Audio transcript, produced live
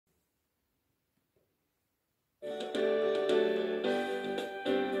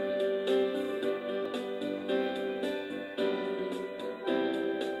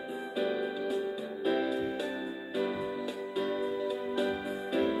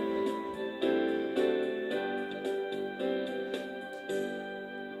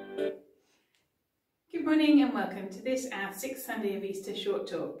morning and welcome to this, our 6th Sunday of Easter short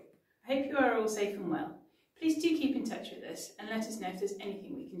talk. I hope you are all safe and well. Please do keep in touch with us and let us know if there's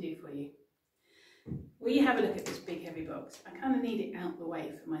anything we can do for you. Will you have a look at this big heavy box? I kind of need it out the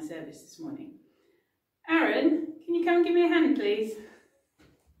way for my service this morning. Aaron, can you come and give me a hand please?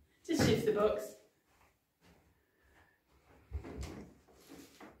 Just shift the box.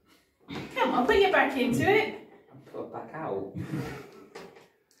 Come on, put your back into it. Put it back out.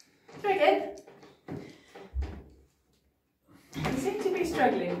 Try again. You seem to be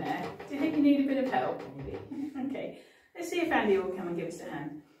struggling there. Do you think you need a bit of help? Maybe. Okay, let's see if Andy will come and give us a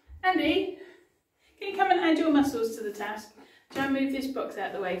hand. Andy, can you come and add your muscles to the task? Try and move this box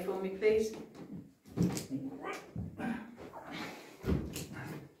out the way for me, please.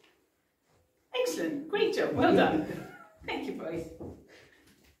 Excellent, great job, well done. Thank you, boys.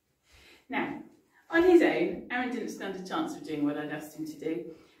 Now, on his own, Aaron didn't stand a chance of doing what I'd asked him to do.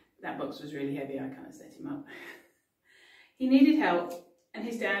 That box was really heavy, I kind of set him up. He needed help, and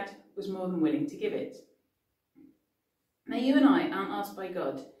his dad was more than willing to give it. Now, you and I aren't asked by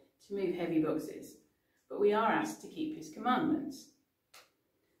God to move heavy boxes, but we are asked to keep his commandments.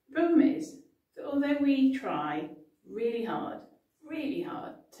 The problem is that although we try really hard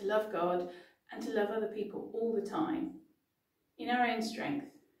to love God and to love other people all the time, in our own strength,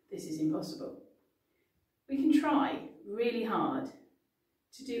 this is impossible. We can try really hard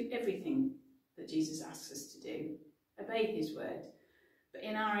to do everything that Jesus asks us to do, obey his word, but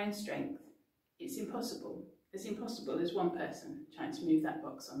in our own strength, it's impossible as one person trying to move that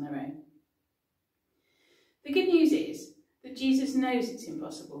box on their own. The good news is that Jesus knows it's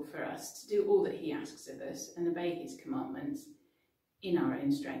impossible for us to do all that he asks of us and obey his commandments in our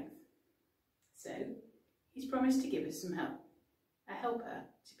own strength. So he's promised to give us some help, a helper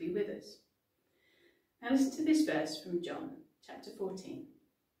to be with us. Now listen to this verse from John chapter 14.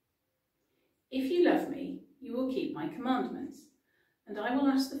 If you love me, you will keep my commandments, and I will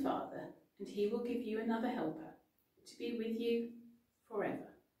ask the Father, and he will give you another helper to be with you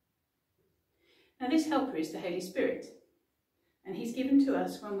forever. Now this helper is the Holy Spirit, and he's given to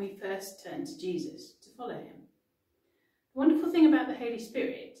us when we first turn to Jesus to follow him. The wonderful thing about the Holy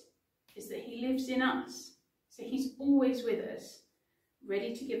Spirit is that he lives in us, so he's always with us,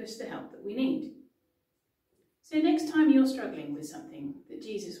 ready to give us the help that we need. So next time you're struggling with something that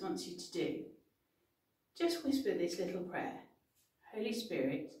Jesus wants you to do, just whisper this little prayer, Holy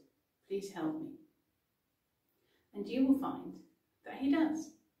Spirit, please help me. And you will find that he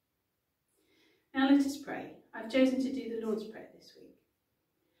does. Now let us pray. I've chosen to do the Lord's Prayer this week.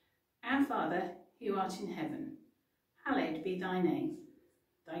 Our Father, who art in heaven, hallowed be thy name.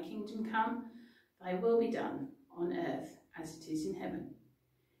 Thy kingdom come, thy will be done, on earth as it is in heaven.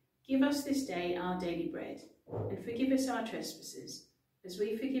 Give us this day our daily bread, and forgive us our trespasses, as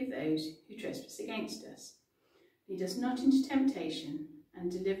we forgive those who trespass against us. Lead us not into temptation,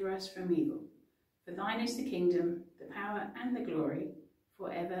 and deliver us from evil. For thine is the kingdom, the power and the glory,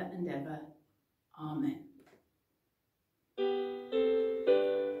 for ever and ever. Amen.